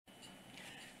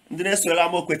Ndị na-esoro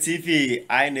Amokwe TV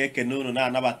anyị na-ekene unu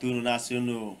na-anabata unu na-asị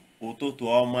unu ụtụtụ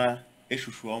ọma,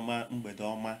 eshushu ọma, mgbede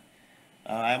ọma.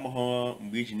 Anyị mụhụ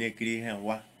mgbe iji na-ekiri ihe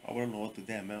nwa, ọ bụrụ na otu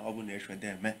deme, ọ bụrụ na esho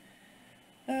deme.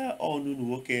 Ọnụnụ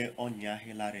nwoke ọnya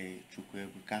Hilary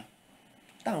Chukwuebuka.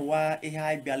 Taa nwa ihe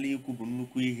anyị bịala ikwu bụ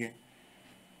nnukwu ihe.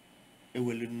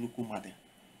 Ewelu nnukwu mmadụ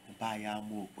ebe anyị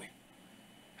Amokwe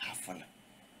hafụla.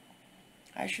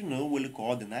 Anyị shi na owelu ka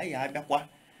ọ dị na anyị abịakwa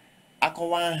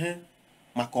akọwa ahụ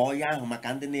maka ọya ahụ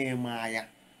maka ndị na-eme anya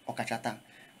ọkachata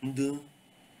ndị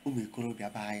ụmụ ikorobịa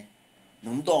be anyị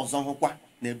na ndị ọzọ hụkwa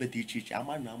n'ebe dị iche iche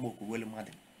ama na Amokwe welu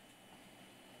mmadụ.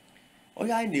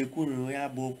 Onye anyị na-ekwu na ya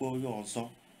bụ okwu onye ọzọ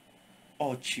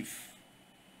ọ Chief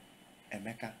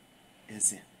Emeka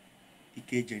Eze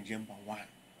Ike Eji Eje Mba 1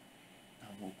 na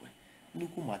Amokwe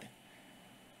nnukwu mmadụ.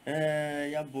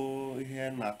 Ya bụ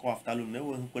ihe na-akọwaftalụ na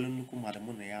enweghịkwele nnukwu mmadụ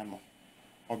mụ na ya nọ.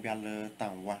 Ọ bịala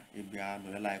taa nwa ịbịa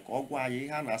nọrela anyị ka ọ gwa anyị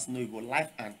ihe a na-asị n'oyibo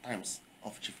Life and Times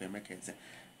of Chief Emeka Eze.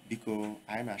 Biko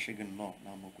anyị na-achị gị nnọọ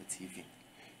na Amokwe TV.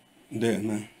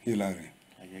 Ndena Hilary.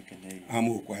 Anyị ekene gị.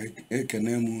 Amokwe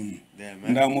ekene m unu.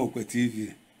 Ndị Amokwe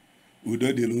TV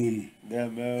udo dịrị unu.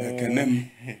 Ekene m.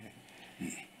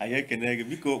 Anyị ekene gị.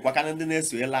 Biko gwakana ndị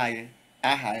na-esoyela anyị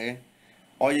aha gị,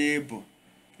 onye bụ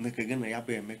nke gị na ya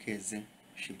bụ Emeka Eze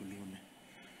shibulu ume.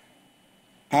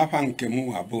 Afa nke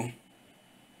m bụ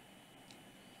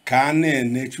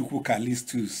Kanny Chukwu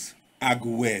Callistus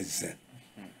Agụweze.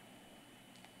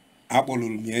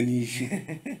 Akpọlụrụ m ya n'isi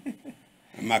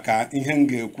maka ihe m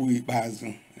ga-ekwu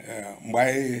ikpeazụ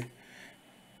mgbe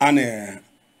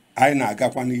anyị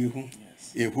na-agakwa n'ihu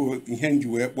ehu ihe m ji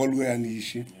wee kpọluo ya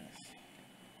n'isi.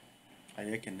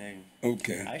 Anyị ekene gị.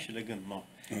 Okay. Anyị shile gị nnọọ.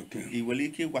 Okay. I nwere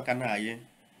ike ịgwakana anyị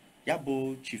ya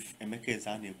bụ Chief Emeka Eze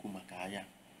a na-ekwu maka anya.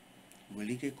 I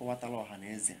nwere ike ịkọwatara ọha na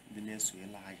eze ndị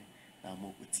na-esoyela anyị na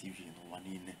Amokwe TV n'ụwa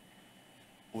niile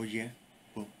onye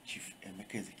bụ Chief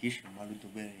Emeka Eze ka isi mmalụ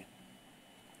dobere ya.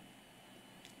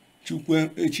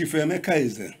 Chief Emeka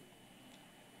Eze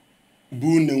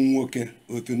bụ nne m nwoke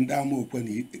otu ndị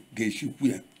Amokwe ga-eshikwu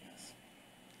ya.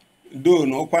 Do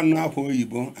na ọkwa n'afọ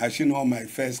oyibo ashi na my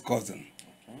first cousin.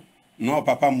 No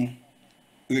papa m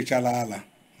rechala ala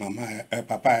mama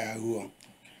papa ya huo.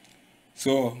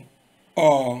 So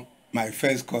my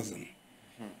first cousin.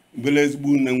 Bụla ezigbo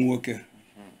nne m nwoke.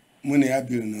 Mụ na ya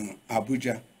biri na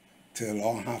Abuja till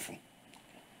ọ hafụ.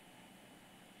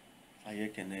 Anyị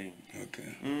ekene gị. Okay.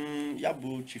 Ya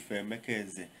bụ Chief Emeka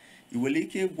Eze i nwere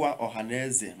ike ịgwa ọha na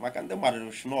eze maka ndị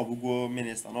mmadụ shi na ọbụgo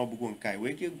minista na ọbụgo nke a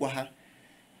nwere ike ịgwa ha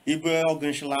ibe ọgụ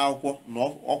nshila akwụkwọ na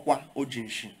ọkwa oji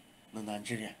nshi na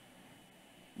Nigeria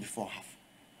before half.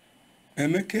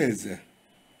 Emeka Eze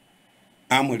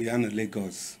amụrụ ya na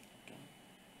Lagos.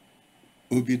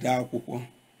 O bido akwụkwọ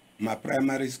ma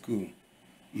primary school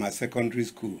ma secondary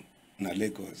school na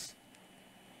Lagos.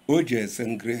 O je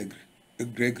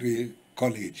Engr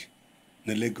College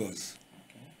na Lagos.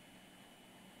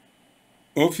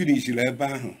 O finishiri ebe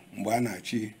ahụ mgbe a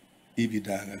na-achị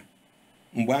ibido agha.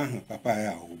 Mgbe ahụ papa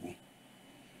ya ugwu.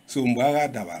 So mgbe agha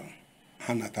dabara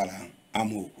ha natara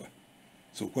Amokwe.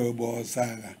 Sokwa ebe ọsọ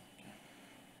agha.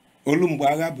 Olu mgbe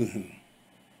agha bụrụ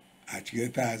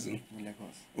achịgheta azụ.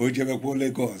 O jebekwa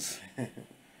Lagos.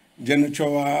 Jenu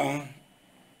chọwa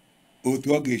otu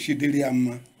ọ ga-esi dịrị ya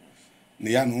mma na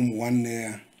ya na ụmụ nwanne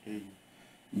ya.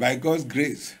 By God's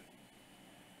grace.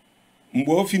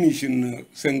 Mgbe o finish in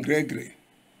Engr,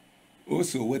 o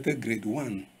so weta grade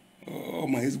 1.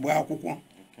 Ma ezigbo akwụkwọ.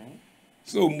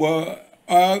 So mgbe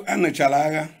a nụchara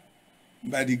agha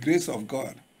by the grace of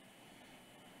God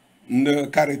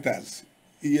ndị Caritas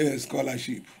ihe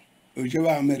scholarship o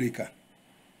jebe America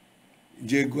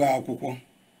jee gụọ akwụkwọ.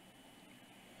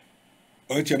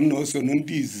 O chem na o so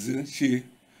ndị izizi si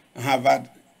Harvard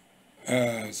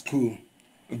school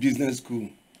business school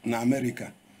na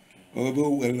America. O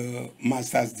were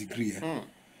master's degree.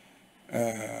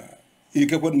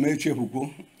 Ikekwe m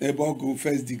echefukwo ebe ọ gụ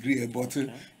first degree but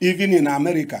even in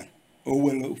America o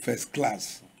were first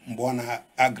class mgbe ọ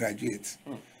na-graduate.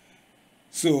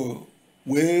 So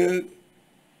wee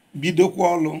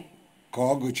bidokwa ọlụ ka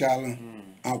ọ gụchala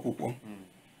akwụkwọ.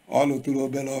 Ọ lụtụrụ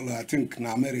obere ọlụ I think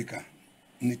na America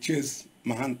na Chase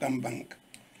Manhattan Bank.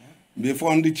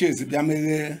 Before ndị Chase bịa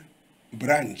meghee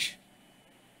branch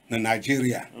na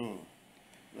Nigeria.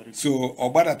 So ọ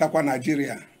gbadatakwa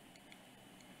Nigeria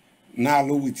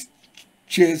na-alụ with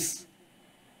Chase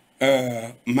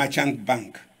Merchant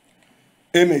Bank.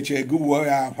 Emeche gụwuo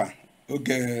ya afa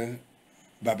oge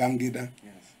Babangida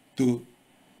to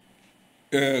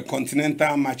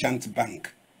Continental Merchant Bank.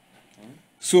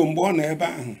 So mgbe ọ nọ ebe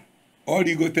ahụ ọ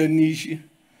rigote n'isi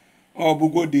ọ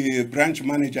bụgo the branch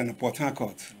manager na Port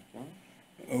Harcourt.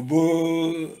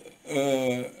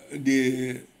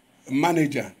 the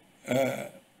manager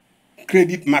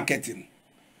credit marketing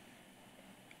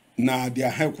na their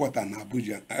headquarter na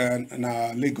Abuja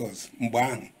na Lagos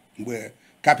mgbe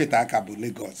capital ka bụ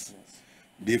Lagos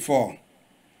before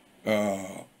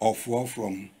of war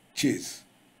from Chase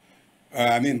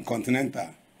I mean Continental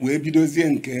wee bidozie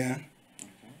nke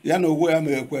ya na owo ya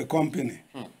merekwe company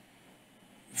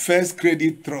First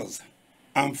Credit Trust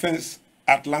and First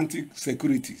Atlantic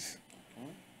Securities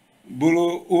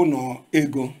bụrụ ụlọ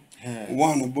ego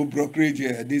one bụ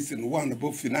brokerage this and one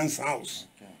bụ finance house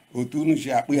otu unu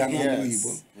si akpụ ya n'ọnụ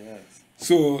Igbo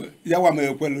so yawa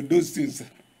merekwelu those things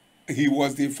he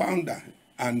was the founder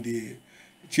and the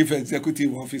chief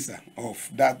executive officer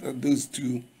of those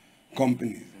two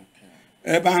companies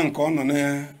ebe ahụ nke ọ nọ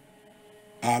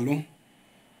na-alụ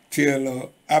till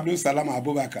Abdulsalami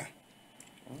Abubakar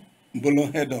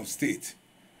bụrụ head of state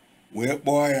wee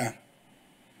kpọọ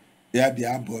ya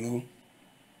bịa bụrụ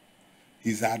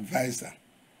his advisor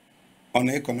on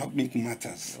economic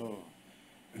matters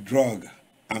drug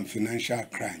and financial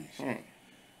crimes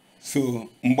so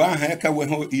mgbe ahụ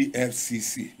ekeweghị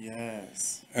EFCC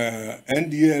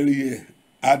NDLEA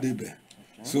adịbe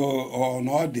so on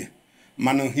all day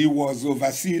man he was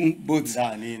overseeing both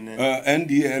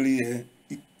NDLEA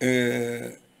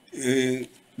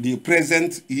the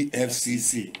present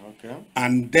EFCC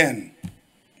and then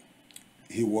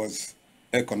he was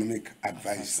economic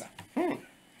advisor.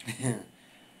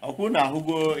 Ọkwụ na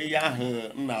ahụgo ihe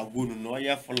ahụ nna agwunu na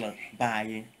onye fọlọ ba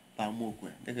anyị ba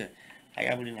Amokwe dịka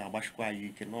anyị bụrụ na agbachikwa anyị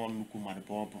ike n'ọnụkwu mmadụ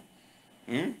bụ ọ bụ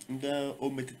ndị o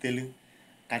metụtali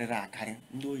karịrị akarị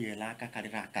ndị o yere aka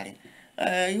karịrị akarị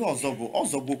ihe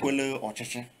ọzọ bụkwele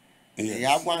ọchịchị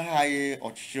ya gwa ha anyị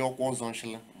ọchịchị ọkwa ọzọ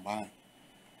nchịla mgbe ahụ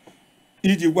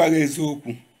iji gwa gị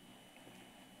eziokwu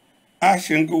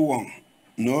Ashingwon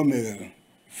na o mere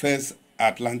First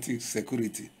Atlantic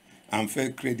Security and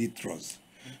First Credit Trust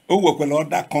o nwekwara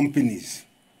other companies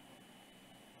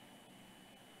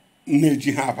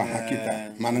na-eji ha aba ha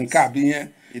kịta mana nke a bụ ihe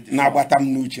na-agbata m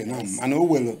n'uche na mana o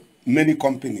nwere many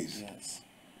companies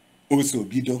also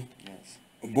bido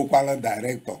bụkwala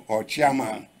director or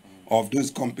chairman of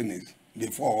those companies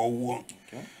before ọ nwụọ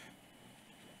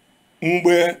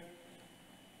mgbe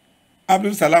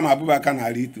Abdulsalami Abubakar na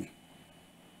Ritu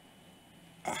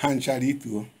ha nchara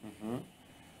ituo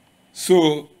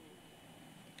so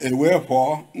wee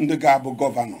pụọ ndị ga-abụ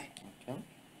gọvanọ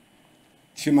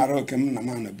Chimaroke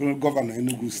Nnamani bụrụ gọvanọ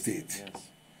Enugu State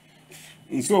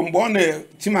nso mgbe ọ na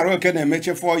Chimaroke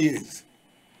na-emeche 4 years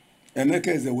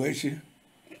Emeka Eze wee chi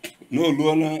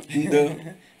n'oluola ndị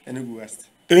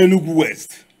Enugu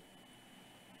West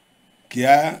ka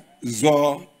ya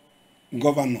zọọ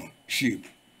governorship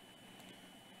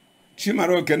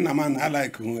Chimaroke Nnamani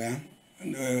alaikụ ya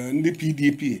ndị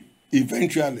PDP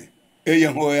eventually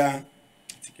eyeghụ ya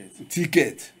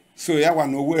ticket so ya wa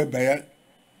n'owu ebe ya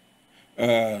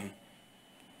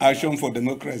Action for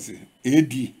Democracy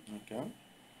AD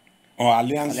or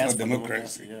Alliance for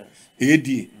Democracy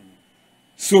AD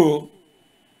so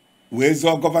wee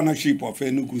zọọ governorship of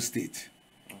Enugu State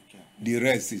the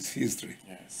rest is history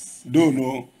don't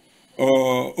know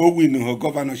o win her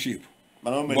governorship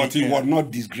but he was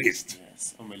not disgraced.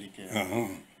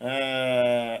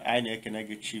 I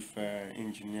na-ekene Chief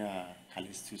Engineer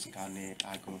Callistus Kanny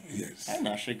Agụ. I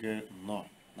na-ashịgị nnọọ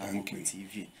na Amokwe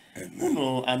TV.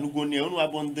 Unu anụgonye unu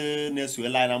abụ ndị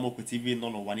na-esoela anyị na Amokwe TV nọ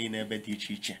n'ụwa niile ebe dị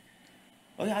iche iche.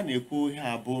 Onye a na-ekwu ihe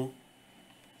abụ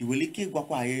iwere ike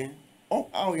ịgwakwa anyị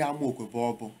ọ ya Amokwe bụ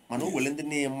ọ bụ mana o were ndị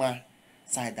na-ema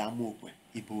saịdị Amokwe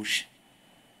ibe oshi.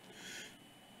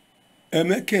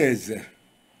 Emeka Eze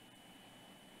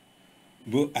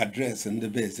bụ adreesị ndị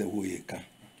be Eze Woyeka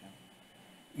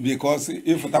because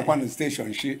ịfụtakwa na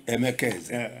station shi Emeka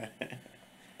Eze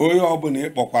onye ọbụla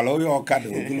ịkpọkwala onye ọkada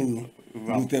ogologo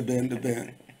rutebe ndị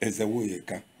be Eze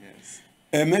Woyeka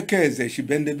Emeka Eze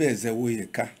shibe ndị be Eze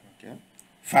Woyeka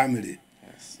family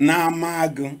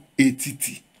na-amagụ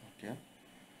etiti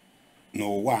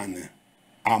n'ụwa na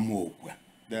Amokwe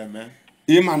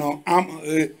ịma na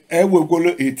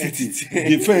ewegolo etiti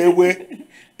ife ewe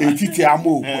etiti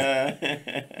Amokwe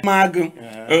magụ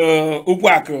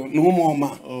Ugwuakụ na Ụmụọma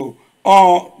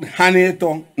ọ ha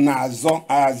na-eto na-azọ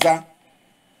aza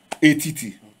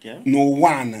etiti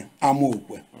n'ụwa na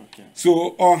Amokwe so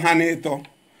ọ ha na-eto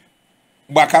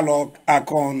gbakala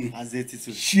aka ọnụ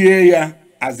chie ya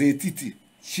aza etiti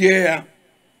chie ya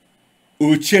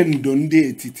ochendo ndị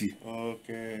etiti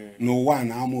n'ụwa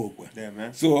na Amokwe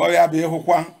so ọ ya bụ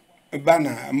ịhụkwa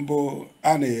bana mbụ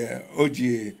a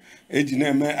na-eji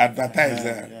na-eme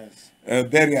advertise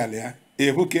burial ya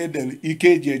ịhụ ka edere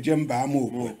Ike Eji Eje Mba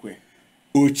Amokwe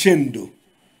ochendo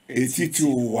etiti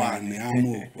ụwa na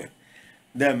Amokwe.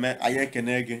 Deme anyị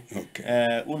ekene gị.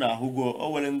 Unu ahụgo o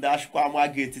nwere ndị achịkwa ama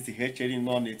gị etiti ha echere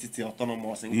nọ n'etiti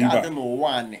autonomous nke a dị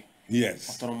n'ụwa anị. Yes.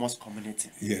 Autonomous community.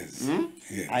 Yes.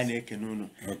 Yes. Anyị na-ekene unu.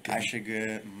 Anyị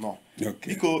gị nnọọ.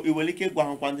 Okay. Biko iwere ike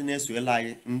gwa nkwa ndị na-esoela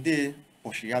anyị ndị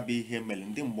ụbọchị ya bụ ihe mere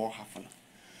ndị mgbe ọ hafụla.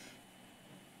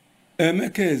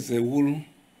 Emeka Eze wuru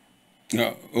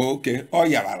ọ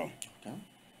yabara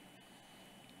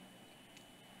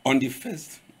on the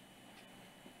 1st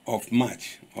of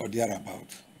March or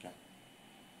thereabout.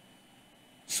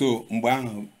 So mgbe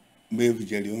ahụ mgbe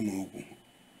ebujere ụlọ ọgwụ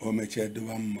o mechie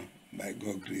dịwa mma by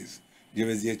God grace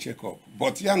jebezie check up,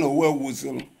 but ya na owe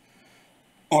wụsịrị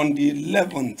on the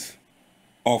 11th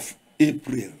of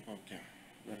April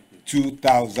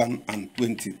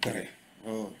 2023.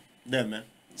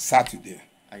 Saturday.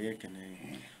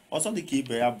 Ọsọ dị ka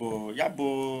ibe ya bụ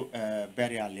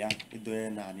burial ya idoye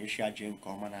na Eji Eje nke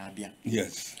ọma na-abịa.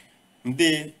 Yes.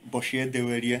 Ndị bọchị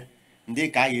edewerie ndị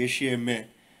ka ya eshi eme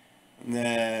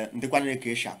ndị kwanere ka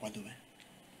eshi akwadobe.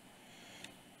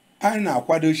 Anyị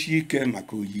na-akwadochi ike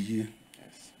maka oyiyi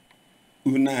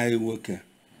unu anyị nwoke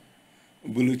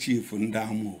bụrụ chief ndị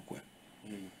Amokwe.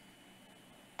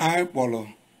 Anyị kpọrọ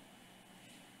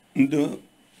ndị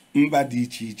mba dị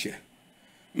iche iche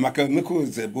maka Emeka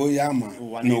Eze bụ onye ama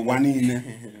n'ụwa niile.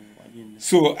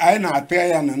 So anyị na-atụ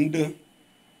ya na ndị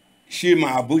shi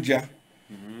ma Abuja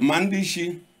ma ndị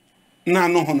shi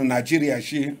na-anụghị na Nigeria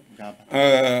shi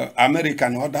America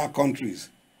na other countries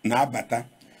na-abata.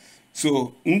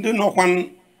 So ndị nọkwa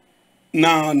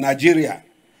na Nigeria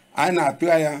anyị na-atụ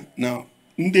ya na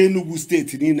ndị Enugu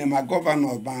State niile ma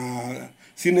governors ma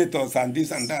senators and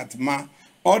this and that ma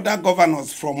other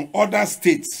governors from other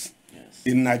states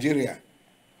in Nigeria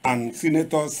and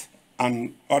senators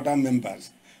and other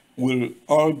members will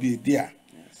all be there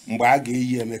mgbe a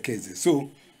ga-eyi Emeka Eze. So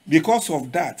because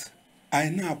of that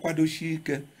anyị na-akwadochi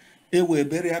ike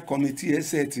ewebere committee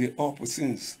eseti up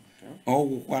since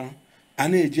ọgwụkwara a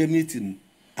na-eje meeting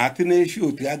atị na-eshi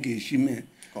otu a ga-eshi mee.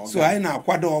 So anyị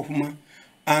na-akwado ọfụma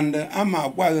and ama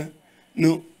agwa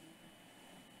na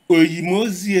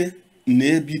oyimozie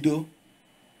na-ebido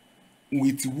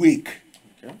with wake,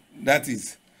 that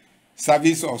is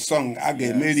service of song a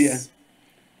ga-emeri ya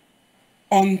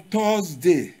on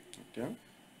Thursday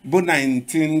bụ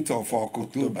 19th of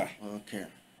October.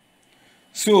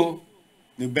 So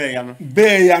bee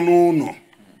ya n'ụlọ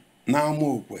na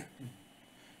Amokwe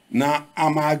na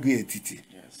Amagụ etiti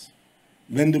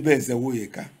be ndị be Eze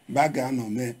Woyeka ba ga-anọ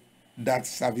mee that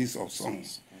service of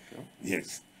songs.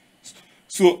 Yes.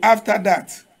 So after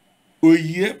that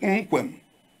oyiye nkwem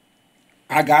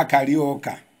a ga-akarị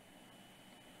ụka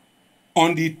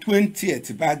on the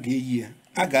 20th ba ga-eyi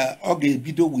ọ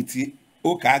ga-ebido with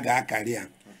ụka a ga-akarị ya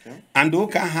and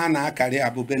ụka ha na-akarị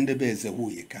abụbe ndị be Eze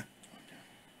Woyeka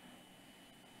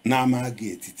na Amagụ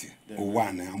etiti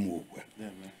ụwa na Amokwe.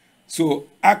 So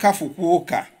akafukwa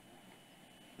ụka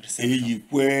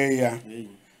eyikwe ya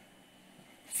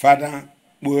fada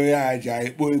kpoo ya aja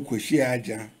ekpo ekweshi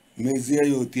aja mezie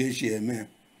ya otu esi eme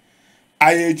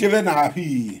anyị ejebe na ahụ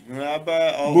iyi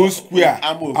bụ square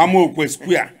Amokwe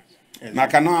square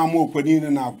maka na Amokwe niile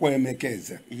na-akwọ Emeka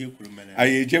Eze.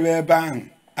 Anyị ejebe ebe ahụ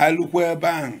alụkwa ebe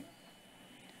ahụ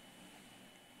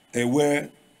ewe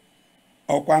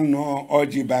ọkwa nnọọ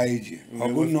ọjị ba iji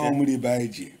ọ bụ nnọọ mmiri ba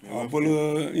iji ọ bụrụ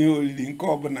ihe oriri nke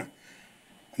ọbụla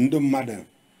ndị mmadụ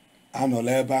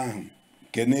anọla ebe ahụ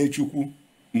kene Chukwu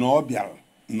na ọ bịara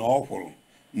na ọ kwụrụ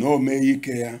na o mee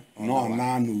ike ya na ọ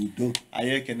na n'udo.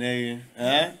 Anyị ekene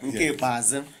nke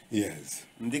ikpeazụ yes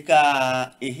ndị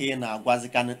ka ihe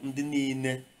na-agwazika ndị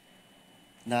niile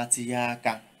na-atinye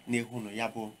aka n'ihu na ya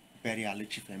bụ burial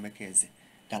Chief Emeka Eze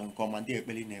gara nke ọma, ndị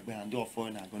ekpeli na-ekpe ha, ndị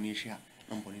ọfọ na-agụ n'isi ha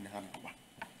na mbọ niile ha na-agba.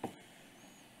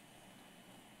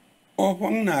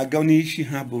 Ọfọ na-aga n'isi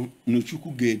ha bụ na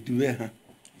Chukwu ga-eduwe ha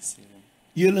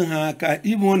nyere ha aka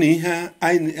ịbụ na ihe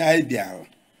anyị bịara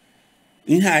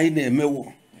ihe anyị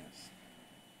na-emewo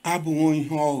abụghị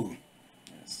ihe ọhụrụ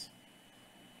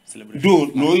do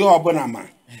na onye ọbụla ma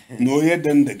na onye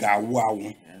dị ndụ ga-awụ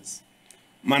awụ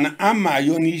mana ama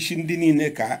yo n'isi ndị niile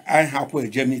ka anyị hakwa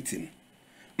eje meeting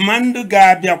ma ndị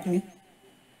ga-abịakwu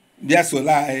bịa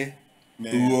solo anyị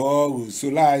ruo ọrụ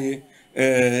solo anyị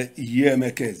iyi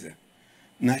Emeka Eze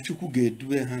na Chukwu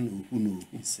ga-eduwe ha n'okwu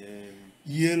n'okwu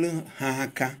nyere ha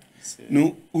aka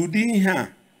n'ụdị ihe a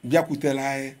bịakwutere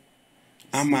anyị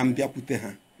ama m bịakwute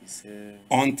ha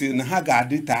until na ha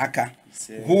ga-adịte aka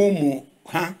hụ ụmụ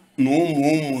ha na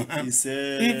ụmụ ha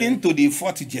even to the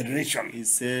 4th generation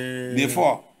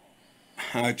before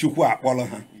ha Chukwu akpọrọ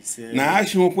ha na ha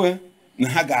chukwe na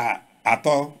ha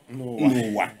atọ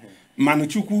n'ụwa mana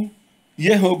Chukwu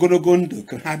nye ha ogologo ndụ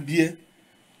ka ha bie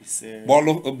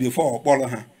kpọlụ before kpọlụ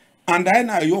ha and anyị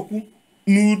na-ayọkwu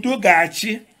n'udo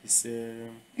ga-achị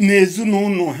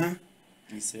n'ezinụlọ ha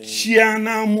chia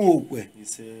n'Amokwe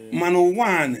mana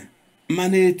ụwanị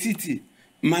mana etiti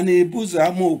mana ebuzo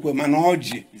Amokwe mana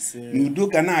ọjị n'udo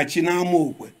ga na-achị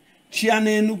n'Amokwe chia na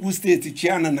Enugu State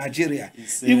chia na Nigeria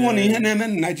ịhụ na ihe na-eme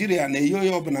na Nigeria na-eyi onye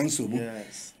ọbụla nsogbu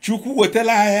Chukwu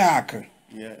wetala anyị akụ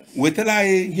wetala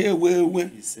anyị ihe ewe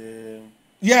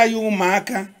ya anyị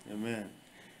ụmụaka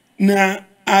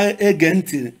na-ege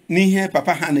ntị n'ihe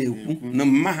papa ha na-ekwu na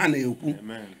mama ha na-ekwu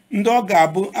ndị ọ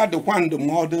ga-abụ adịkwa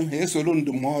ndụmọdụ ha esoro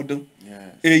ndụmọdụ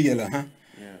enyere ha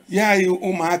ya anyị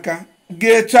ụmụaka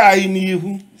ga-eto anyị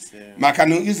n'ihu maka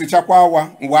na izichakwa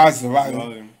awa mgbe azụrụ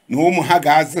anyị na ụmụ ha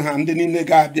ga-azụ ha ndị niile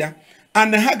ga-abịa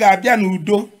and ha ga-abịa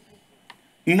n'udo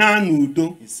na n'udo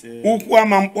ụkwụ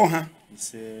ama mkpọ ha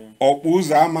ọkpụ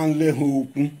ụzọ ama nle ha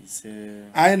okwu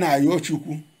anyị na-ayọ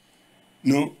Chukwu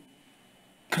na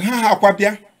ka ha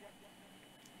akwabịa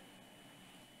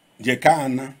jeka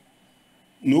ana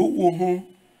na owu hụ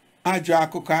ajọ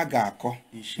akụkọ a ga-akọ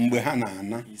mgbe ha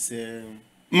na-ana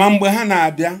ma mgbe ha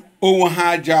na-abịa owu ha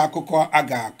ajọ akụkọ a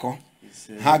ga-akọ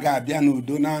ha ga-abịa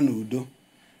n'udo na n'udo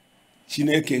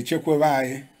Chineke echekwebe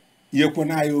anyị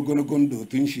nyekwana anyị ogologo ndụ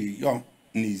otu nshi yọ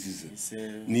n'izizi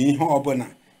na ihe ọbụla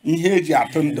ihe eji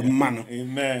atụ ndụ mmanụ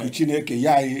ka Chineke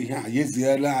ya anyị ihe a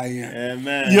yeziela anyị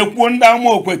yekwuo ndị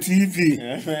Amokwe TV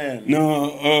na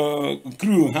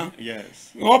crew ha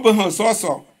ọ bụ ha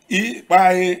sọsọ ikpe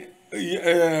anyị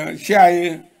chi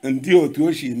anyị ndị otu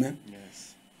o si eme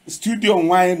studio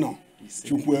nwanyị nọ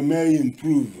Chukwu eme ya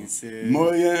improve ma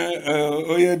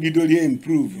onye bidoro ya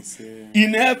improve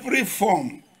in every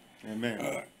form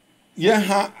ye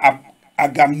ha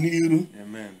agamniru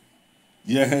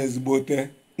ye ha ezigbote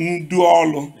ndị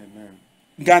ọlụ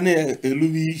ga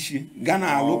na-elube isi ga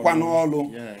na-alụkwa n'ọlụ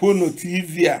kwuno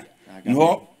TV a na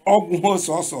ọgwụ ha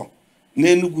sọsọ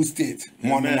n'Enugu State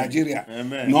ma ọ na Nigeria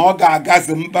na ọ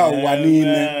ga-agazi mba ụwa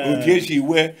niile otu esi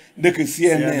wee dịka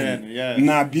CNN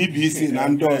na BBC na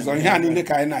ndị ọzọ ihe a niile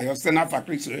ka anyị na-ayọ site n'afa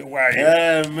Kristo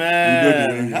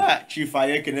Chief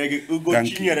anyị ekene gị Ugo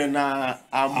Chinyere na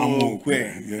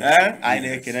Amokwe anyị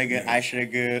na-ekene gị ashịrị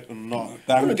gị nnọọ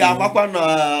unu ga-amakwa na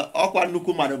ọkwa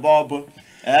nnukwu mmadụ bụ ọ bụ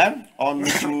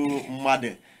nnukwu mmadụ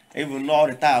even no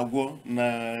retire agwo na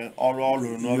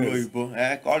ọrụ n'ọrụ oyibo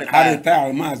ka ọ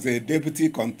retire Maazị Deputy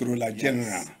Controller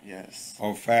General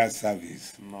of Fire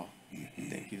Service. No.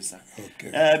 Thank you, sir.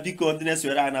 Okay. Biko ndị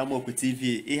na-esonyere anyị na Amokwe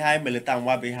TV ihe anyị meleta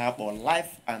nwa bụ ihe akpọ Life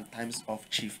and Times of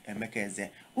Chief Emeka Eze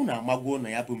unu amagwo na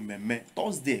ya bụ mmemme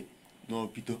Thursday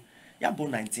n'obido ya bụ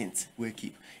 19th wee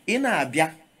keep ị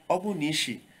na-abịa ọ bụ na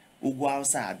ishi ugwu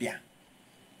Hausa abịa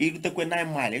irutekwe 9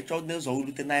 mile ịchọ ndị ụzọ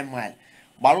urute 9 mile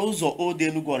gbara ụzọ Old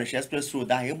Enugu Onitsha Express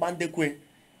Road ahụ ịgba ndekwe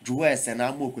jụọ ese na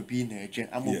Amokwe bi na-eje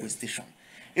Amokwe Station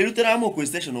erutere Amokwe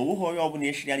Station owughị onye ọbụla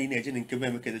eshiri ya na ị na-eje na nke bụ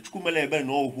Emeka Eze Chukwu mere ebere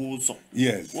na ọhụ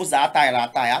ụzọ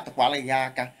ataghị atụkwala ihe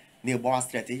aka na ịgbawa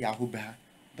street ihe ahụ be ha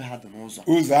dị n'ụzọ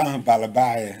ụzọ ahụ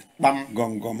balaba anyị kpam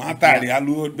gọngọm atari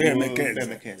alụ be Emeka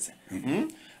Eze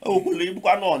okwulu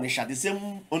igbukwa na Onitsha dị same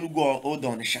Enugu Old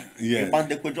Onitsha ịgba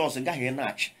ndekwe Jos gaghị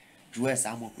na-achị US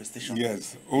Amokwe Station.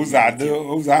 Yes, ụzọ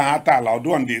ahụ atala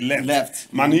ọdụ on the left.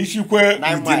 Mana ishikwe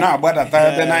dị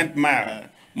na-agbadata ebe 9th mile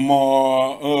ma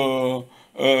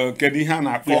kedu ihe a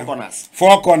na-akpọ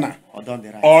four corner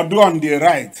ọdụ on the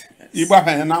right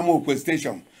ịgbafanye na Amokwe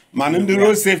Station mana ndị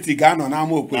road safety ga-anọ na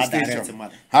Amokwe Station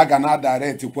ha ga na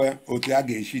direct kwe otu a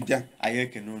ga-eshija anyị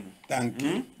ekene unu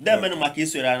demenụ maka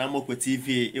isonyere na Amokwe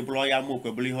TV ịbụrụ onye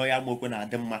Amokwe bụrụ ihe onye Amokwe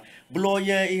na-adị mma bụrụ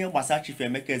onye ihe gbasara Chief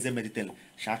Emeka Eze meditere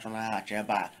chachọnaghachi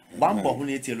ebe a gbaa mbọ hụ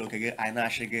na etinyere oke gị anyị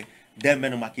na-achị gị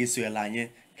demenụ maka isonyere anyị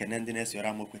kene ndị na-esonyere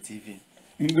Amokwe TV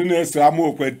ndị na-eso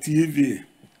Amokwe TV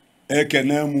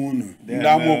ekene m unu ndị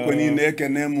Amokwe niile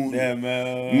ekene m unu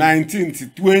 19th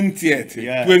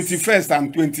 20th 21st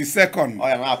and 22nd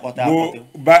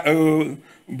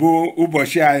bụ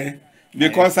ụbọchị anyị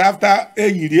because after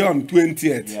eyiri on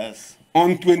 20th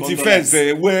on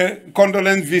 21st wee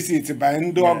condolence visit by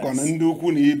ndị ọgọ na ndị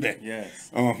ukwu na ibe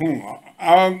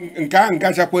nke ahụ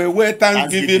gachakwa wee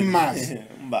Thanksgiving mass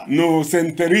no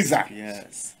St. Teresa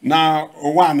na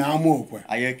ụwa na Amokwe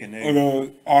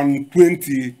on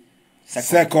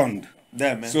 22nd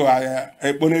so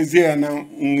ekponezie ya na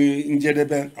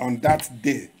njedebe on that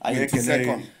day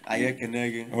 22nd anyị ekene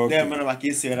gị ndị mere maka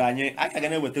isonyere anyị aka ga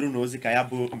na-ewetara unu ozi ka ya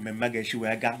bụ mmemme ga-echi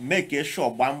wee gaa mee ka sure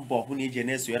gbaa mbọ hụ na ije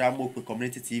na-esonyere Amokwe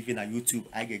Community TV na YouTube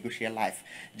anyị ga-egochie live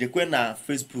jekwe na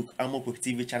Facebook Amokwe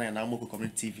TV channel na Amokwe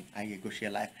Community TV anyị ga-egochie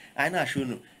live anyị na-achọ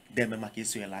unu deme maka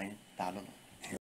isonyere anyị daalụ